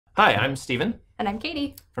Hi, I'm Steven And I'm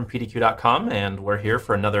Katie. from PDQ.com, and we're here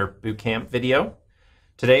for another bootcamp video.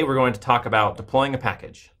 Today we're going to talk about deploying a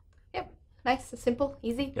package. Yep. Nice, simple,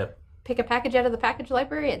 easy. Yep. Pick a package out of the package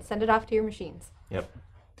library and send it off to your machines. Yep.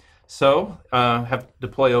 So, have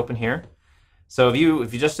deploy open here. So if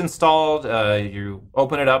you just installed, you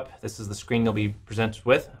open it up. This is the screen you'll be presented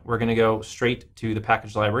with. We're going to go straight to the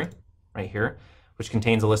package library right here, which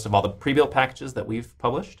contains a list of all the pre-built packages that we've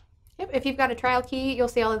published. Yep. If you've got a trial key, you'll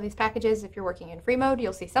see all of these packages. If you're working in free mode,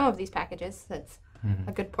 you'll see some of these packages, since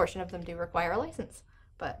a good portion of them do require a license.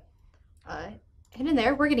 But in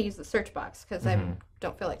there, we're going to use the search box because I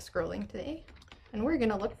don't feel like scrolling today. And we're going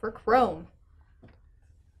to look for Chrome.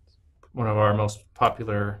 One of our most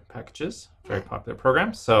popular packages, very popular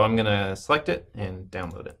program. So I'm going to select it and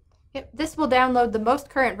download it. Yep. This will download the most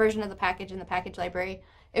current version of the package in the package library.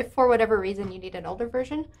 If for whatever reason you need an older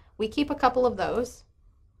version, we keep a couple of those.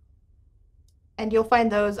 And you'll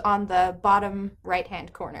find those on the bottom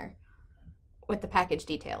right-hand corner with the package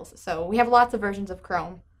details. So we have lots of versions of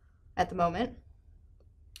Chrome at the moment.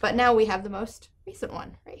 But now we have the most recent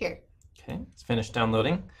one right here. Okay, it's finished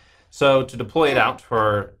downloading. So to deploy it out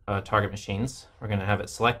for our target machines, we're going to have it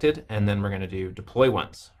selected, and then we're going to do deploy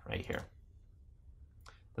once right here.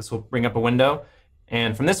 This will bring up a window,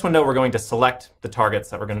 and from this window we're going to select the targets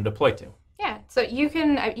that we're going to deploy to. Yeah, so you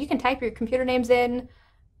can type your computer names in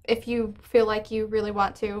if you feel like you really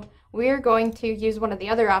want to. We're going to use one of the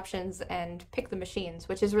other options and pick the machines,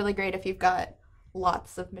 which is really great if you've got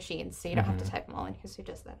lots of machines, so you don't have to type them all in because who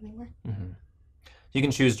does that anymore? You can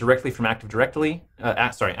choose directly from Active Directory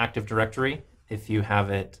if you have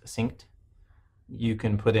it synced. You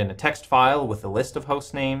can put in a text file with a list of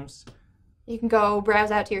host names. You can go browse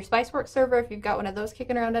out to your Spiceworks server if you've got one of those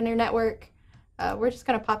kicking around on your network. We're just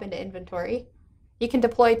going to pop into inventory. You can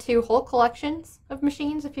deploy to whole collections of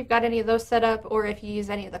machines if you've got any of those set up, or if you use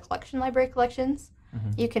any of the collection library collections.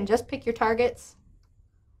 You can just pick your targets.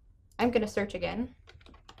 I'm going to search again,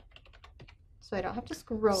 so I don't have to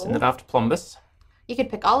scroll. Send it off to Plumbus. You can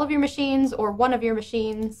pick all of your machines or one of your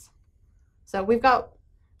machines. So we've got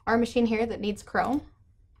our machine here that needs Chrome.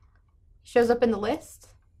 Shows up in the list.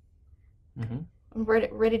 And we're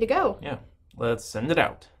ready to go. Yeah, let's send it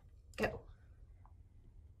out. Go.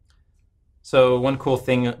 So one cool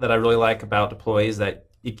thing that I really like about deploy is that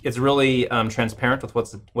it's really transparent with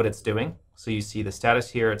what it's doing. So you see the status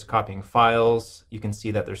here, it's copying files. You can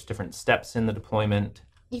see that there's different steps in the deployment.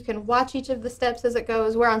 You can watch each of the steps as it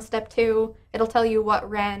goes. We're on step 2. It'll tell you what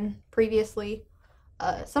ran previously.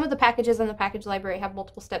 Some of the packages in the package library have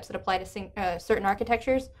multiple steps that apply to certain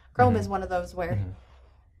architectures. Chrome is one of those where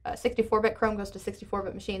 64-bit Chrome goes to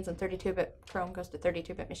 64-bit machines and 32-bit Chrome goes to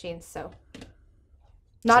 32-bit machines. So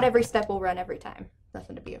not every step will run every time.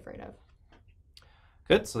 Nothing to be afraid of.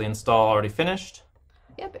 Good, so the install already finished.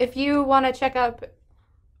 Yep, if you want to check up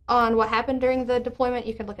on what happened during the deployment,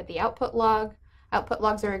 you can look at the output log. Output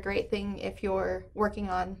logs are a great thing if you're working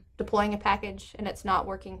on deploying a package and it's not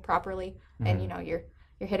working properly, and you're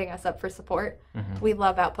hitting us up for support. We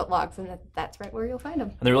love output logs, and that's right where you'll find them.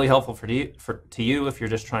 And they're really helpful to you if you're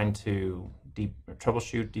just trying to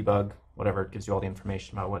troubleshoot, debug, whatever. It gives you all the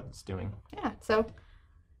information about what it's doing. Yeah, so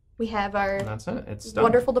we have our that's it. It's done.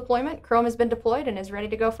 Wonderful deployment. Chrome has been deployed and is ready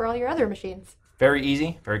to go for all your other machines. Very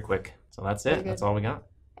easy, very quick. So that's it. That's all we got.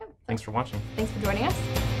 Yep. Thanks for watching. Thanks for joining us.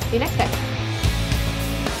 See you next time.